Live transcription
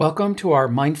Welcome to our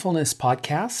mindfulness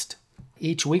podcast.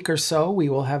 Each week or so, we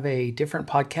will have a different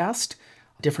podcast,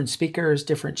 different speakers,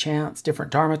 different chants,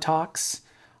 different Dharma talks.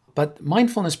 But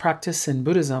mindfulness practice in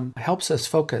Buddhism helps us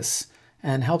focus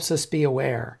and helps us be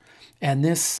aware. And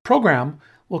this program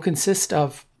will consist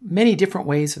of many different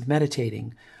ways of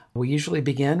meditating. We usually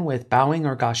begin with bowing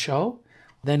or gassho.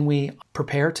 Then we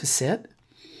prepare to sit,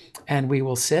 and we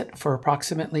will sit for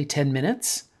approximately 10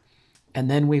 minutes. And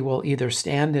then we will either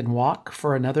stand and walk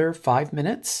for another 5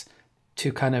 minutes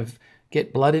to kind of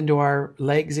get blood into our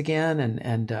legs again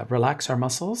and relax our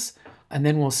muscles. And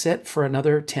then we'll sit for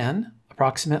another 10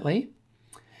 approximately.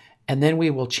 And then we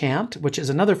will chant, which is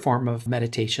another form of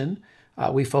meditation.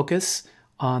 We focus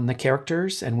on the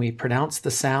characters and we pronounce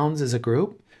the sounds as a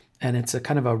group. And it's a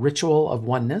kind of a ritual of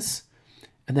oneness.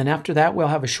 And then after that, we'll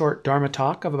have a short Dharma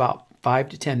talk of about 5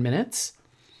 to 10 minutes.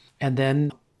 And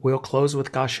then we'll close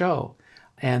with gassho.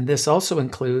 And this also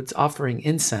includes offering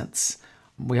incense.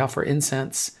 We offer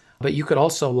incense, but you could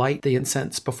also light the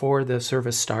incense before the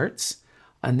service starts.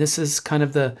 And this is kind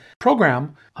of the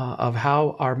program of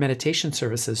how our meditation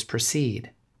services proceed.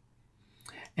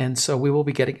 And so we will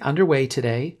be getting underway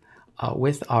today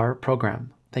with our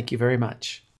program. Thank you very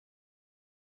much.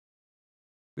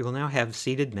 We will now have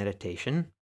seated meditation.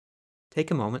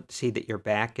 Take a moment to see that your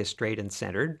back is straight and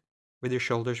centered, with your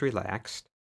shoulders relaxed.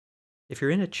 If you're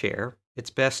in a chair, it's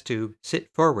best to sit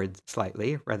forward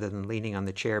slightly rather than leaning on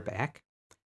the chair back,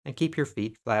 and keep your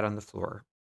feet flat on the floor.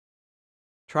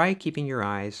 Try keeping your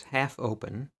eyes half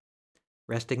open,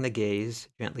 resting the gaze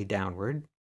gently downward,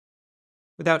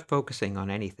 without focusing on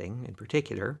anything in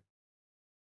particular.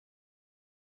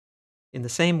 In the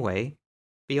same way,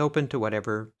 be open to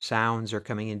whatever sounds are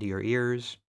coming into your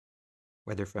ears,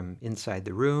 whether from inside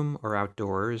the room or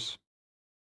outdoors.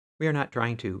 We are not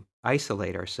trying to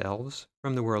isolate ourselves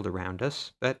from the world around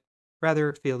us, but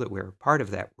rather feel that we're part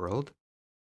of that world.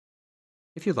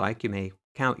 If you like, you may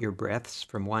count your breaths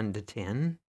from 1 to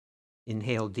 10.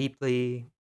 Inhale deeply,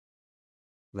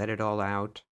 let it all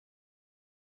out.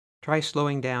 Try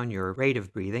slowing down your rate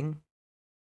of breathing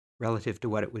relative to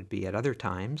what it would be at other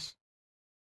times.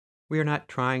 We are not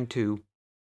trying to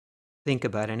think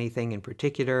about anything in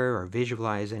particular or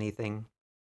visualize anything.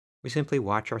 We simply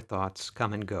watch our thoughts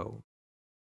come and go.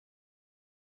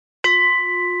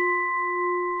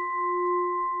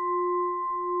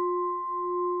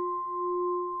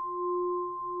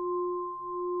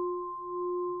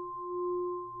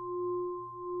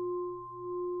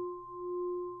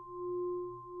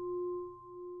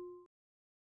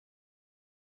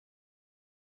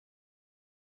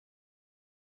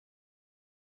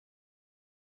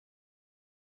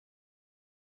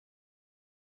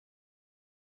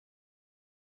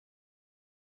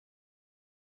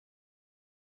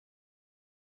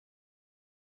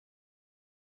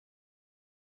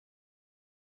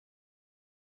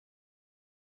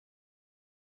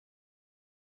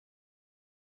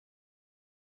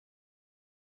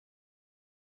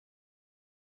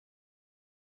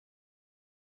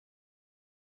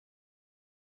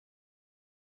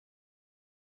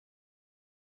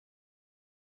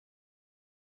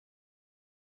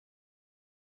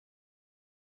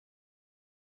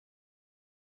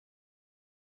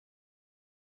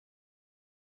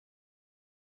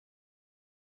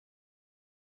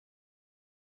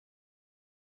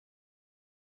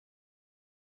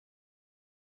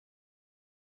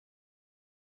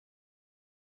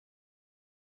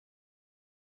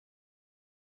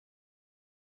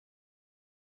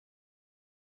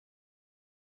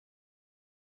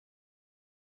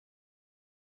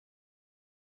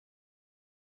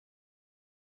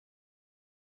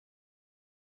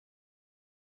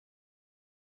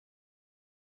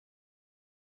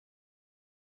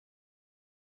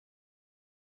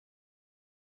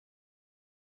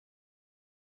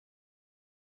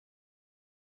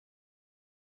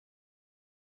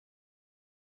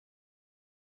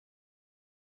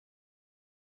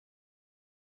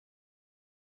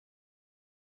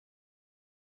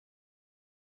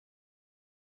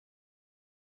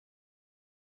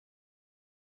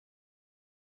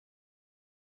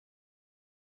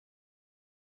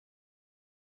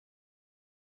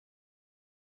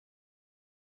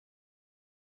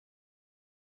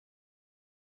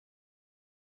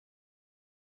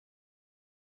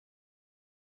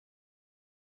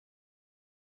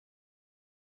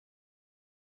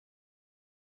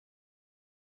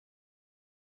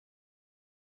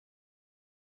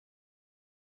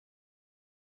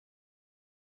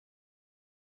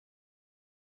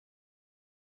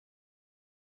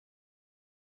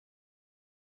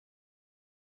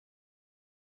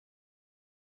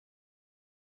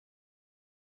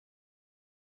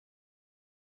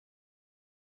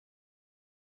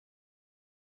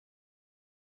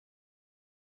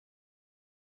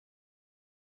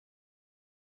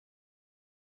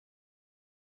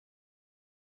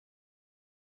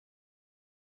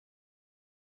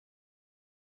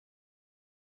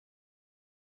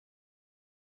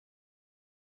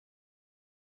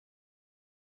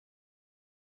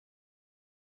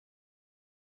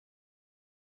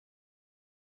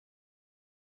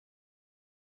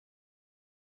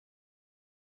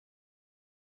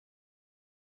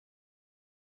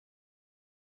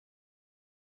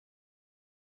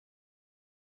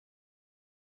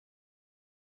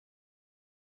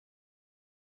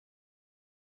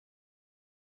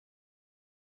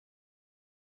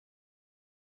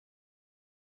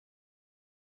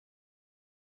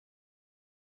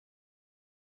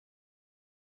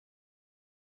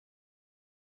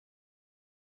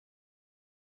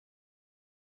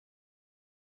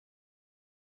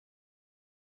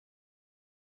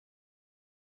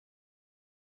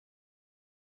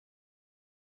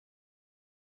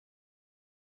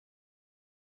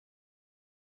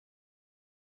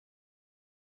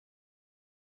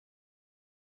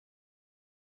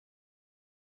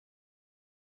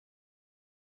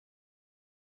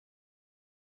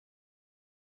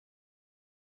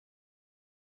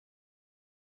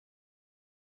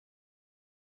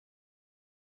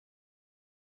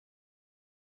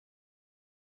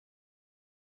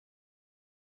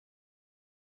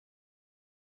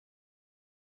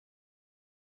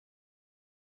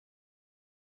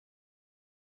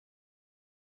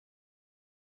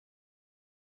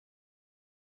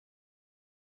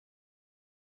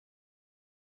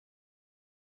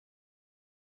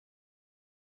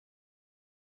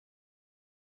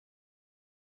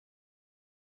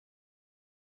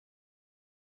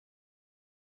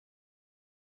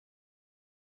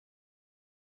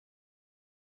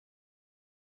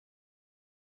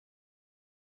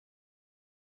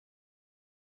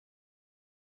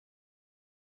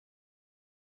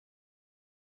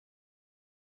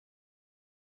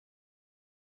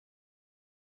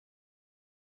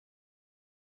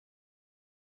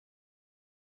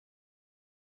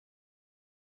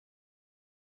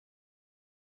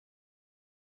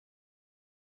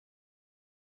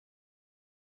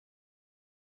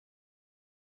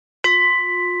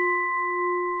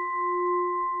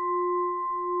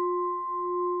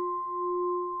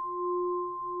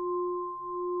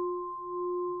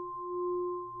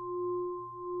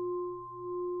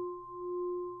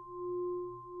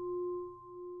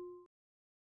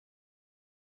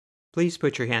 Please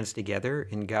put your hands together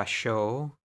in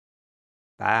Gassho.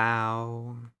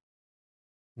 Bow.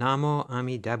 Namo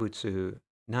Amida Butsu.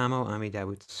 Namo Amida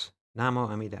Butsu. Namo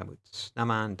Amida Butsu.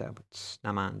 Namanda Butsu.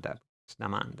 Namanda Butsu.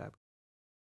 Namanda Butsu.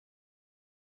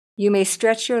 You may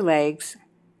stretch your legs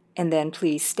and then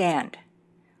please stand.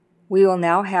 We will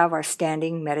now have our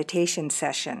standing meditation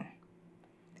session.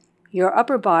 Your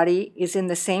upper body is in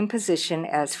the same position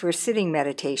as for sitting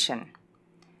meditation.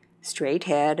 Straight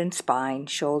head and spine,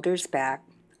 shoulders back,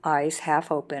 eyes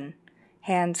half open,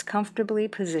 hands comfortably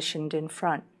positioned in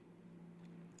front.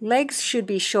 Legs should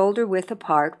be shoulder-width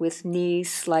apart with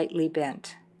knees slightly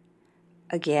bent.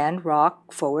 Again,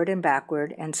 rock forward and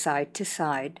backward and side to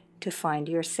side to find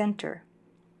your center.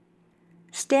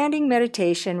 Standing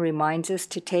meditation reminds us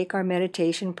to take our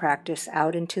meditation practice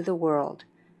out into the world,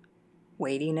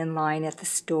 waiting in line at the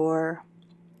store,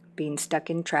 being stuck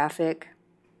in traffic,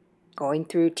 going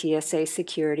through TSA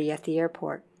security at the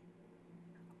airport.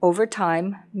 Over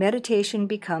time, meditation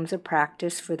becomes a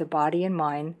practice for the body and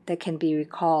mind that can be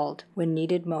recalled when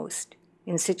needed most,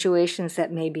 in situations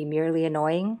that may be merely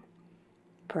annoying,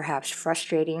 perhaps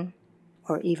frustrating,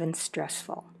 or even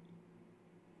stressful.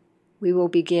 We will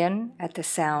begin at the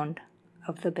sound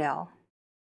of the bell.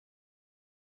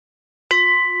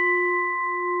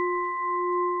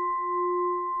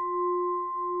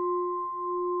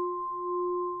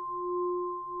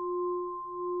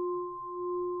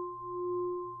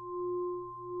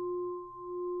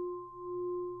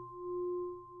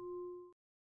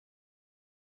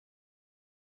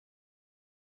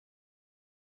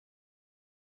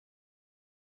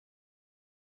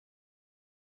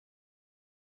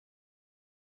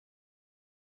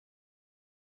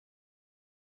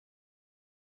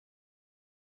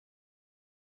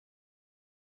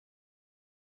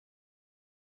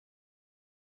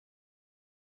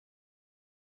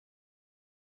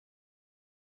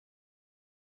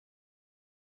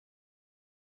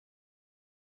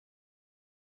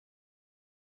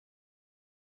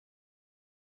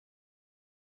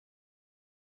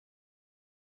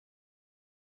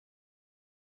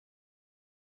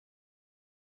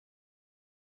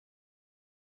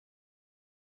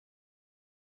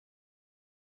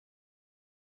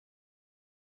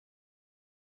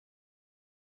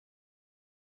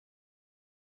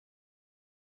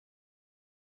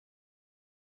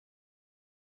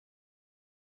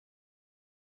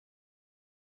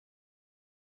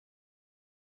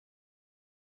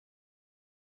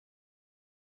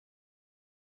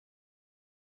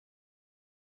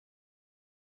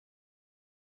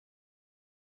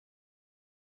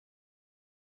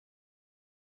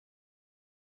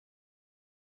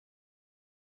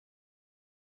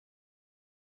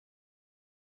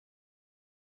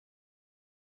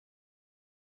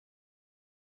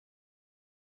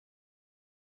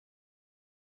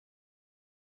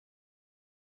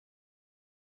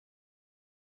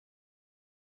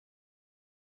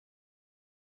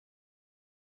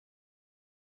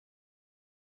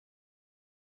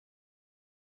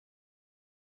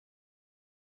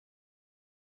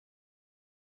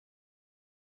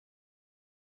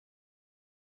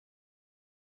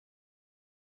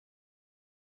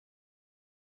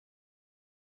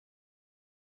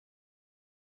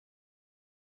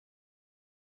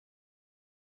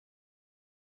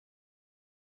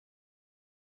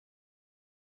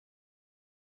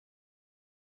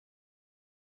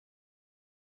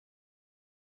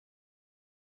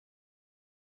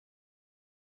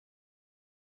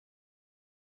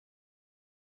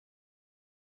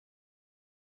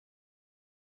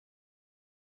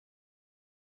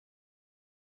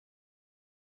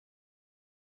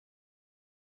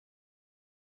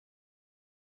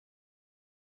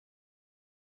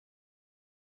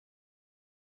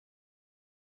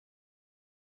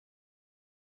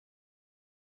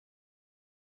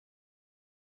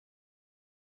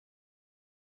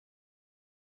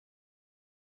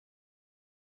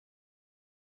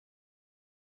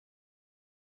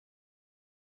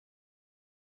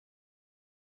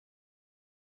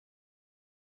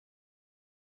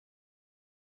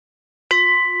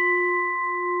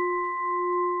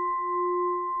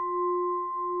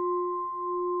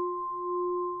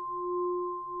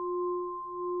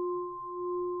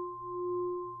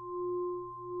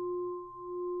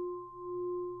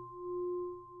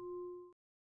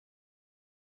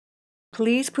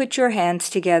 Please put your hands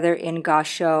together in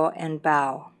Gassho and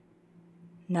bow.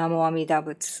 Namo Amida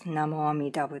Butsu, Namo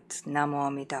Amida Butsu, Namo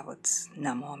Amida Butsu,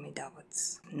 Namo Amida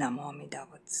Butsu, Namo Amida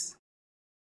Butsu.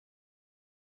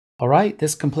 All right,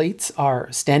 this completes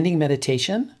our standing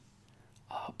meditation.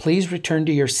 Please return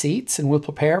to your seats and we'll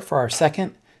prepare for our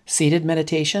second seated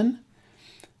meditation.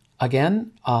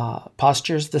 Again,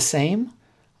 posture's the same.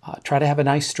 Try to have a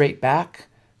nice straight back,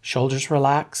 shoulders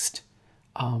relaxed,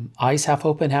 eyes half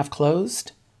open, half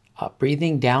closed,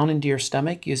 breathing down into your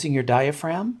stomach using your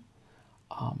diaphragm.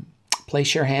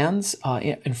 Place your hands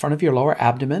in front of your lower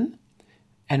abdomen,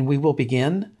 and we will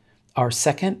begin our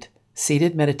second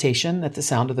seated meditation at the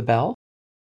sound of the bell.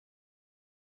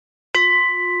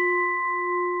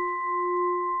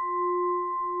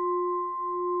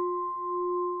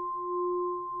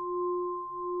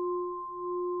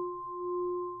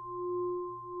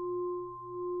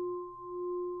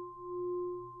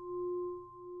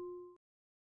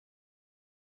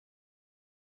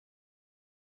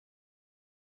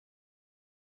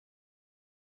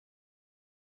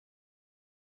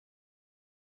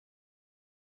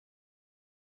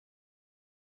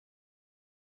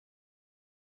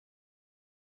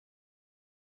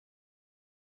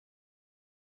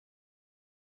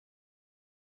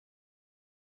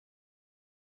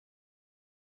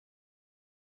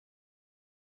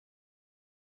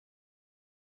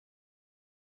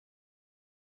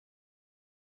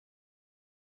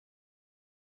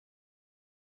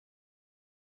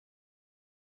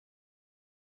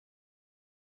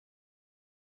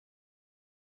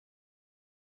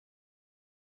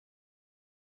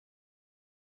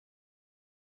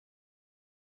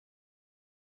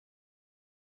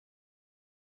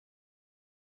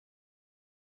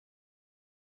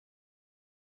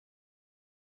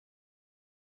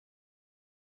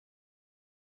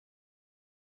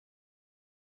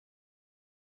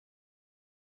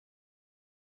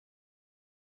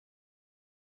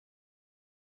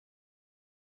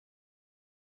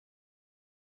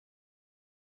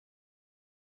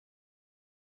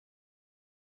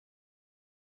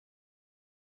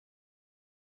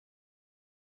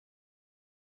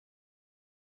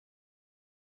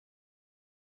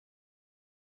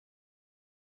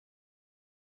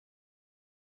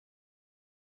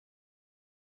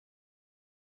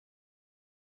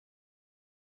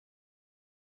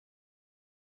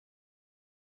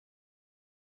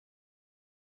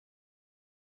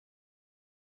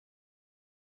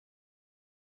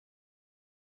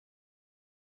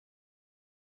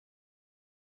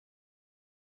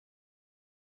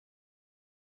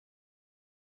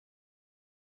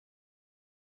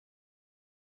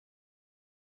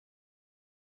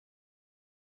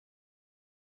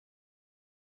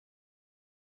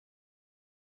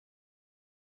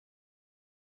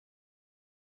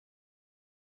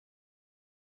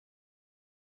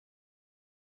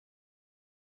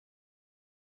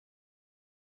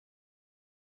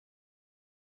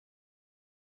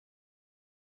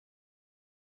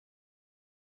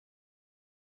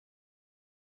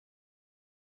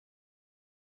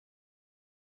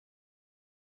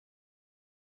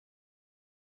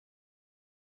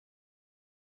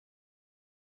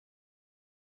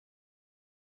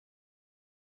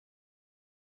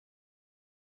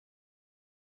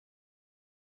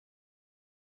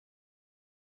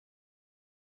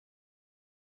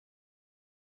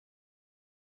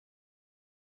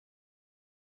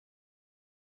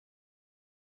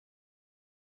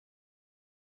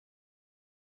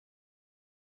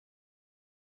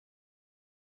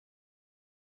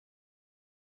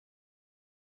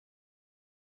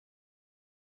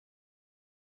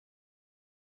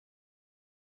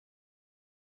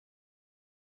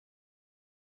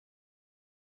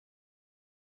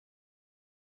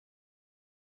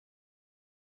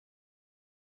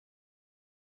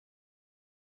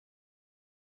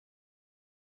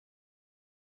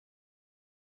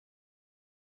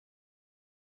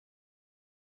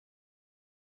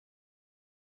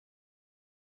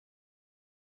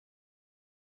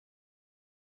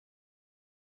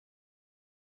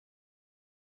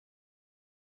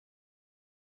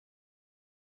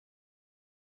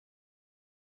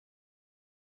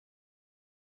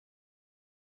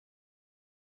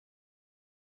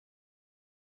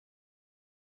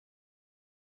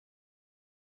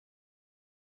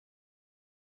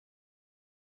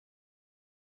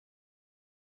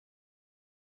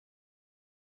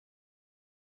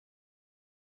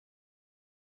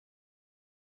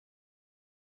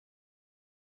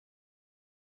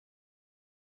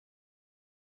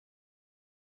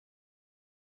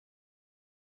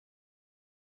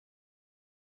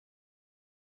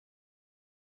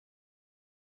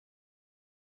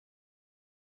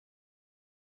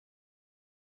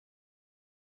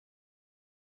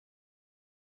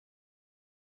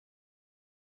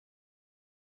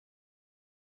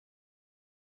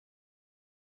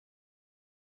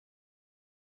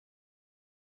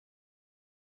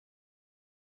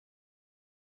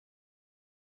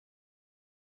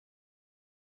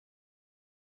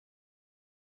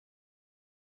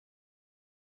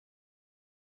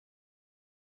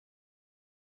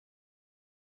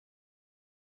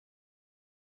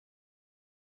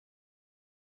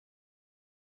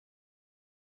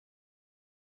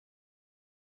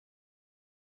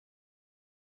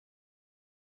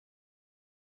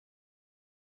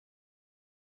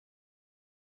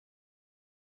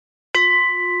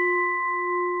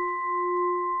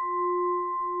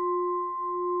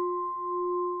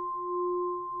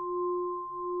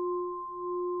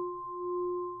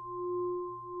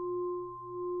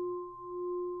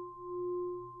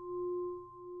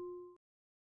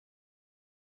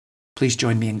 Please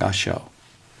join me in Gasho.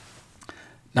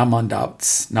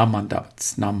 Namandavats,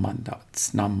 namandavats,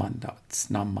 namandavats, namandavats,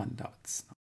 namandavats.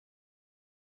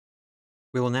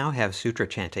 We will now have sutra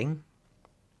chanting.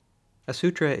 A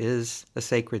sutra is a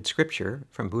sacred scripture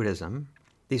from Buddhism.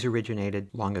 These originated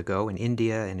long ago in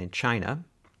India and in China.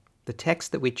 The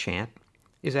text that we chant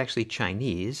is actually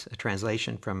Chinese, a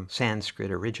translation from Sanskrit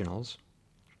originals.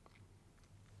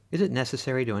 Is it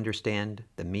necessary to understand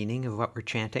the meaning of what we're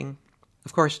chanting?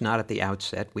 Of course, not at the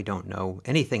outset. We don't know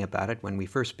anything about it when we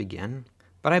first begin.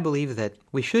 But I believe that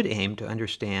we should aim to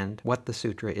understand what the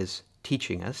sutra is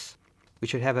teaching us. We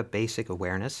should have a basic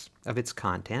awareness of its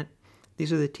content.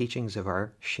 These are the teachings of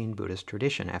our Shin Buddhist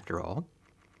tradition, after all.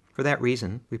 For that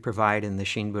reason, we provide in the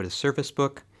Shin Buddhist Service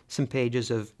Book some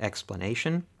pages of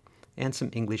explanation and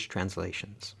some English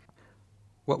translations.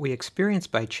 What we experience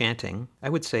by chanting, I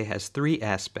would say, has three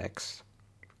aspects.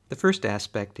 The first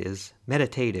aspect is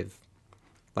meditative.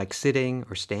 Like sitting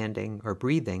or standing or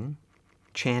breathing,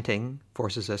 chanting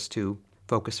forces us to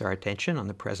focus our attention on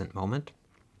the present moment,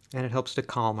 and it helps to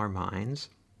calm our minds.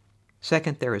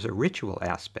 Second, there is a ritual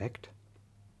aspect.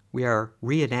 We are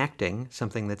reenacting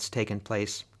something that's taken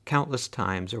place countless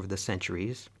times over the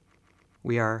centuries.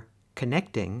 We are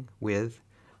connecting with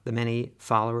the many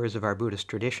followers of our Buddhist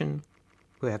tradition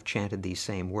who have chanted these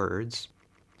same words,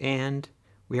 and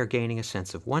we are gaining a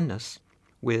sense of oneness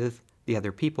with the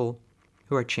other people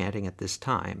who are chanting at this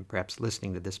time, perhaps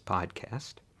listening to this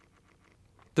podcast.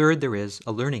 Third, there is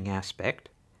a learning aspect.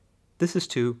 This is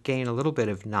to gain a little bit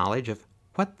of knowledge of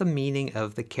what the meaning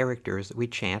of the characters that we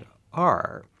chant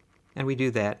are. And we do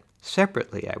that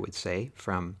separately, I would say,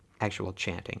 from actual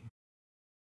chanting.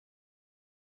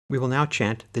 We will now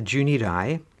chant the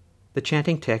Junirai. The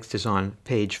chanting text is on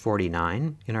page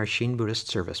 49 in our Shin Buddhist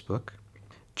Service Book.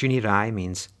 Junirai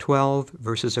means 12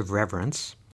 verses of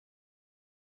reverence.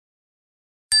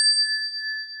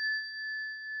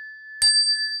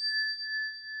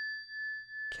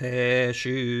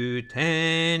 Keshu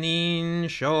tenin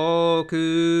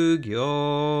shokugyo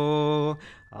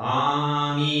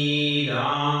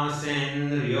amida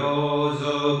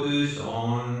senryozoku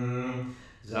son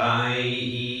zai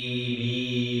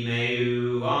mi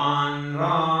meu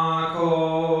anrako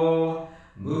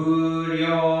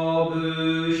muryo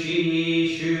bushi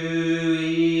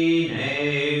shui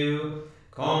neu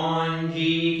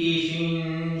konjiki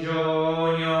shinjo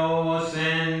nyo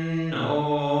sen no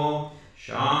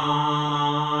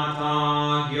Shamata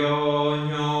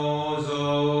gyonyo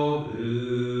zobu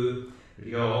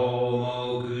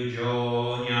ryomoku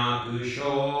jonyaku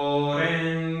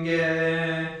shorenge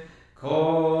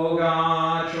koga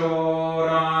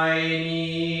chorai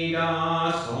nida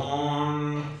son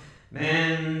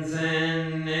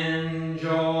menzen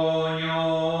enjonyo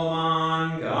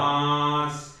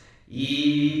mangas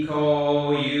iko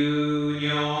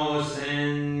yunyo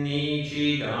sen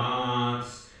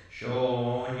nichigatsu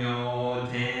Shonyo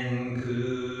tenku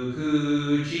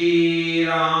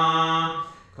kuchira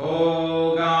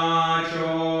koga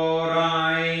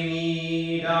chorai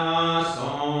nida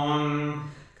son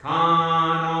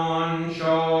kanon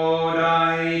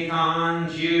shodai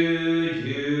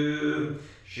kanchuju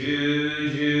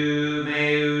shuju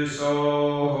meu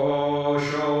soho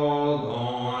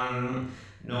shogon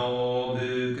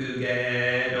nobuku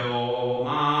gedo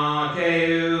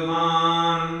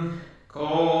makeuman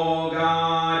Koga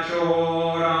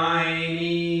chorai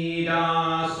nida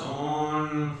son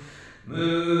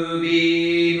mubi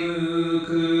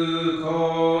muku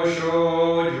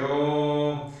koshojo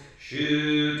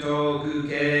shutoku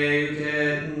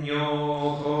keuket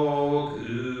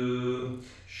nyokoku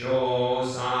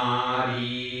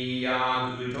shosari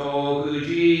yakutoku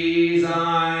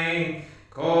jizai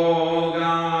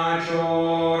koga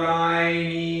chorai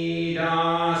nida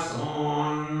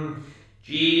son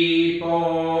Jipo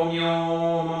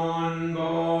Myomon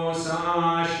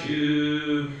Bosashu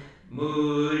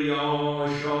Muryo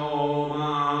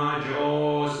Shoma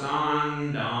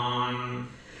Josandan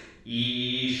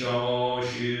Isho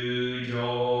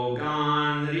Shujo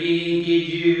Gan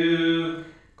Rikiju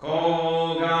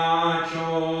Koga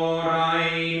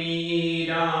Chorai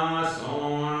Nida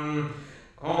Son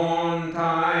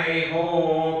Kontai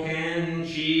Hoken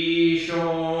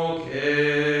Shishoke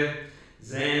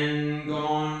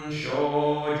Zengon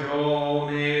shoujo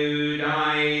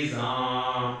meudaiza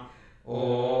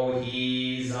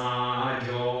ohiza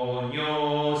jonyo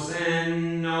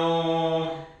senno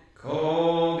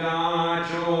koga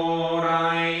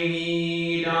chorai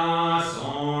nida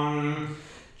son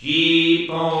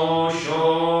jipo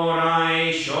shorai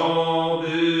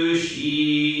shobushi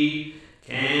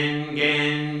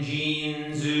kengen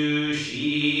jinzu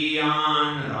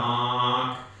shian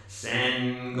rak sen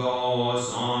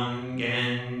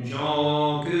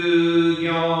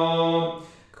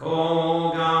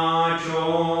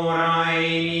将来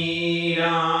未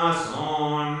来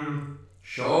尊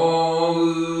小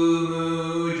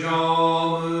無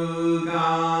常無我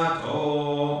と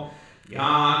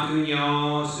薬如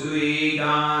水眼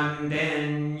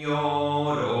天陽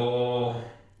老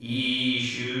一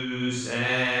種世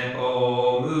法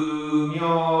無明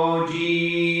寺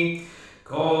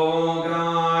古我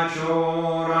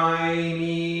将来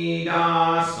未来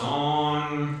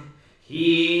尊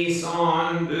非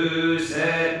尊不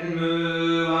説無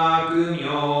惑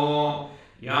妙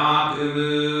薬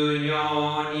無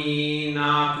妙に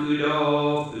なく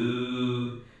道不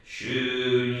主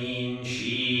任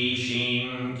死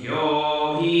心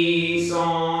教非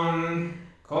尊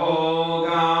古我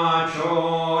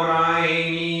将来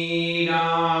未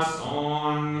来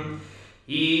尊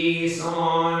非尊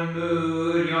無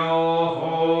量法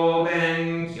勉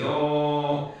強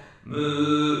無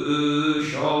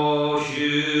所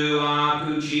修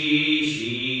悪知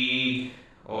識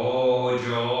往生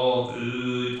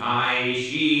大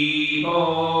師菩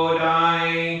提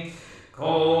古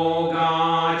我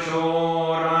将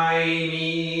来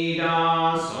未来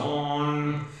尊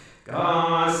我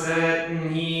説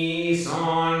非尊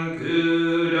功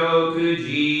徳寺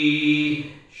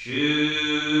修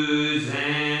善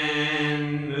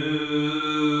無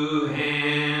変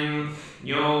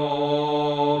如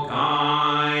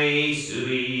海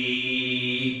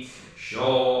水小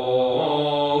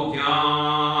逆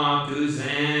善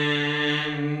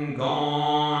言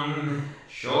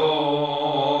小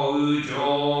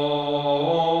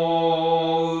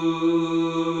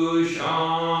上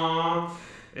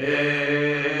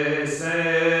者世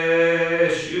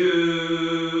修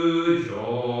上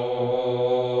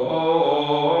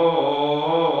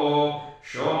小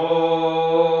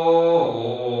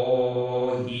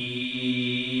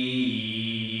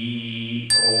非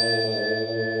と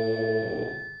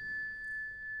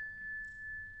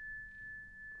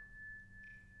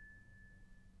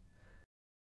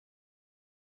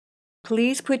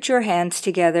Please put your hands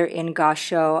together in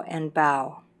Gasho and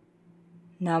bow.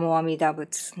 Namo Amida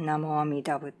Butsu, Namo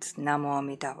Amida Butsu, Namo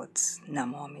Amida Butsu,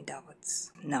 Namo Amida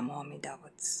Butsu, Namo Amida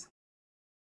Butsu.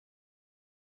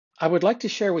 I would like to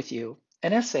share with you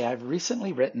an essay I've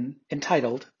recently written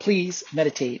entitled, Please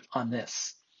Meditate on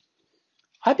This.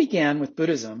 I began with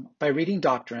Buddhism by reading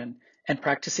doctrine and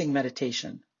practicing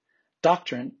meditation.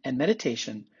 Doctrine and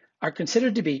meditation are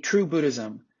considered to be true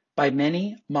Buddhism by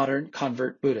many modern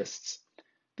convert Buddhists.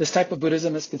 This type of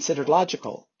Buddhism is considered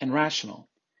logical and rational.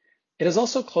 It is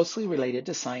also closely related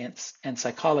to science and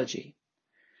psychology.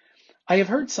 I have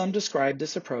heard some describe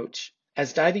this approach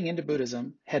as diving into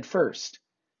Buddhism head first,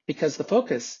 because the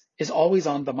focus is always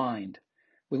on the mind.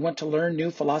 We want to learn new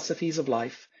philosophies of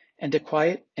life and to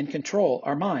quiet and control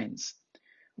our minds.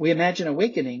 We imagine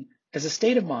awakening as a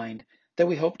state of mind that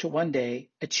we hope to one day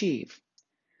achieve.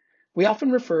 We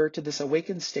often refer to this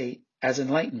awakened state as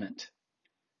enlightenment.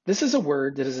 This is a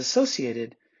word that is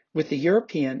associated with the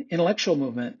European intellectual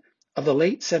movement of the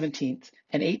late 17th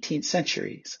and 18th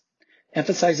centuries,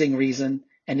 emphasizing reason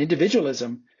and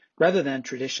individualism rather than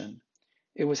tradition.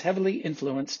 It was heavily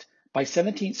influenced by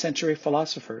 17th century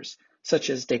philosophers such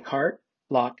as Descartes,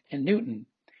 Locke, and Newton,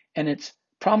 and its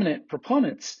prominent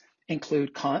proponents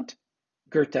include Kant,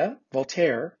 Goethe,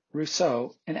 Voltaire,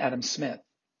 Rousseau, and Adam Smith.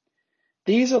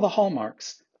 These are the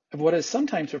hallmarks of what is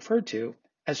sometimes referred to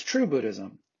as true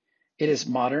Buddhism. It is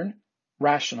modern,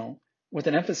 rational, with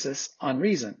an emphasis on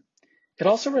reason. It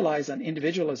also relies on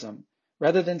individualism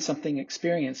rather than something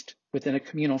experienced within a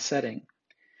communal setting.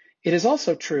 It is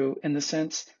also true in the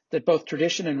sense that both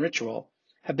tradition and ritual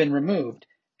have been removed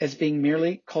as being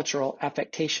merely cultural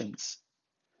affectations.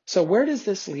 So where does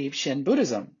this leave Shin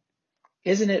Buddhism?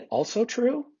 Isn't it also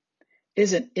true?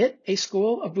 Isn't it a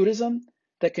school of Buddhism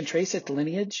that can trace its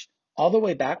lineage all the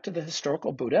way back to the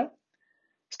historical Buddha?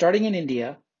 Starting in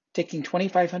India, taking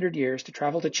 2,500 years to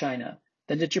travel to China,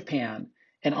 then to Japan,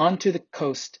 and on to the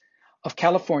coast of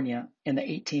California in the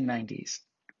 1890s.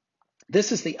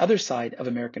 This is the other side of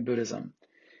American Buddhism.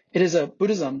 It is a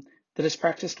Buddhism that is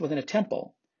practiced within a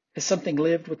temple, as something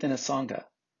lived within a Sangha.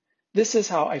 This is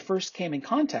how I first came in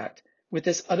contact with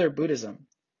this other Buddhism.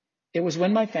 It was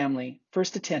when my family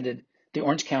first attended the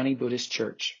Orange County Buddhist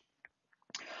Church.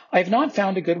 I have not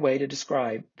found a good way to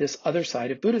describe this other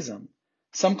side of Buddhism.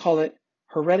 Some call it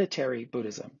hereditary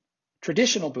Buddhism,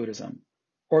 traditional Buddhism,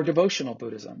 or devotional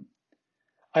Buddhism.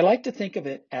 I like to think of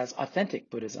it as authentic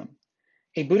Buddhism,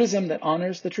 a Buddhism that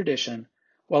honors the tradition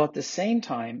while at the same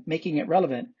time making it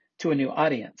relevant to a new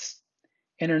audience.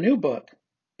 In her new book,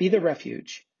 Be the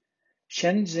Refuge,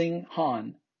 Shenzing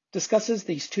Han discusses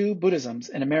these two Buddhisms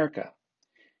in America.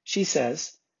 She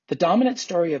says, the dominant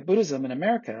story of Buddhism in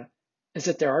America is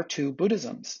that there are two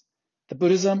Buddhisms, the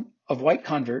Buddhism of white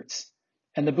converts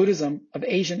and the Buddhism of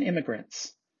Asian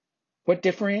immigrants. What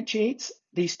differentiates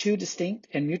these two distinct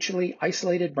and mutually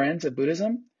isolated brands of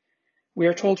Buddhism? We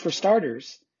are told, for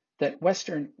starters, that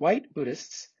Western white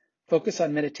Buddhists focus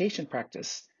on meditation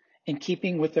practice in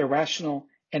keeping with their rational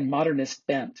and modernist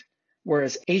bent,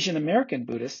 whereas Asian American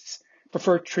Buddhists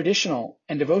prefer traditional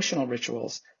and devotional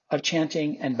rituals of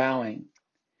chanting and bowing.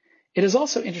 It is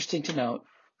also interesting to note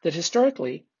that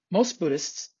historically, most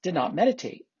Buddhists did not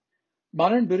meditate.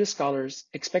 Modern Buddhist scholars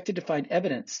expected to find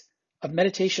evidence of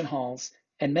meditation halls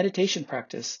and meditation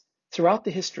practice throughout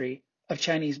the history of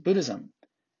Chinese Buddhism,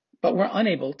 but were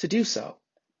unable to do so.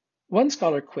 One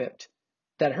scholar quipped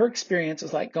that her experience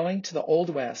was like going to the Old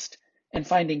West and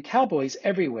finding cowboys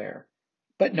everywhere,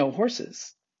 but no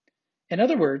horses. In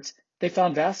other words, they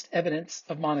found vast evidence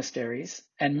of monasteries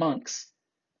and monks,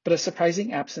 but a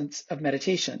surprising absence of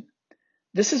meditation.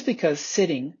 This is because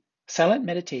sitting, silent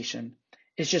meditation,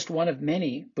 is just one of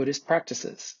many Buddhist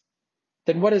practices.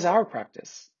 Then what is our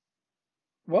practice?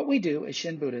 What we do as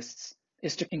Shin Buddhists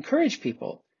is to encourage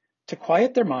people to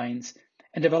quiet their minds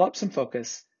and develop some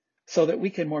focus so that we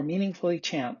can more meaningfully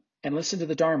chant and listen to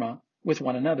the Dharma with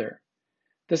one another.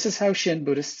 This is how Shin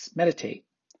Buddhists meditate.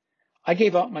 I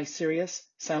gave up my serious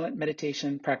silent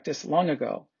meditation practice long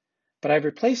ago, but I've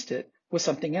replaced it with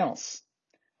something else,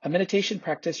 a meditation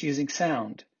practice using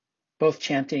sound, both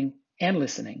chanting and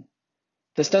listening.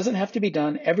 This doesn't have to be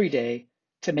done every day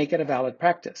to make it a valid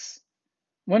practice.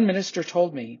 One minister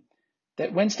told me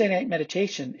that Wednesday night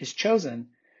meditation is chosen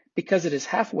because it is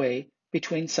halfway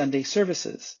between Sunday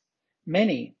services.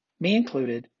 Many, me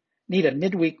included, need a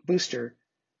midweek booster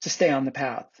to stay on the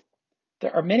path.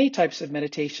 There are many types of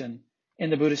meditation in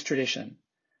the Buddhist tradition.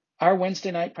 Our Wednesday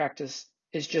night practice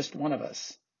is just one of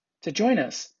us. To join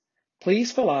us,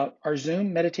 please fill out our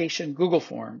Zoom meditation Google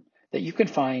form that you can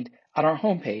find on our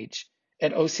homepage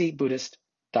at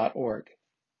ocbuddhist.org.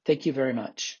 Thank you very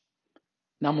much.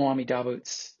 Namo Amida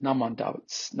Butsu, Namo Amida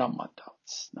Butsu, Namo Amida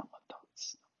Butsu, Namo Amida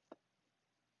Butsu.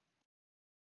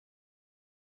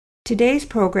 Today's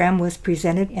program was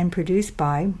presented and produced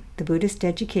by the Buddhist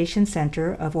Education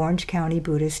Center of Orange County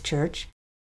Buddhist Church.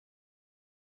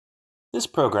 This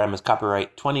program is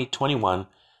copyright 2021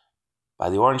 by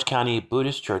the Orange County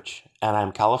Buddhist Church,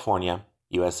 Anaheim, California,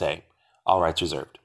 USA. All rights reserved.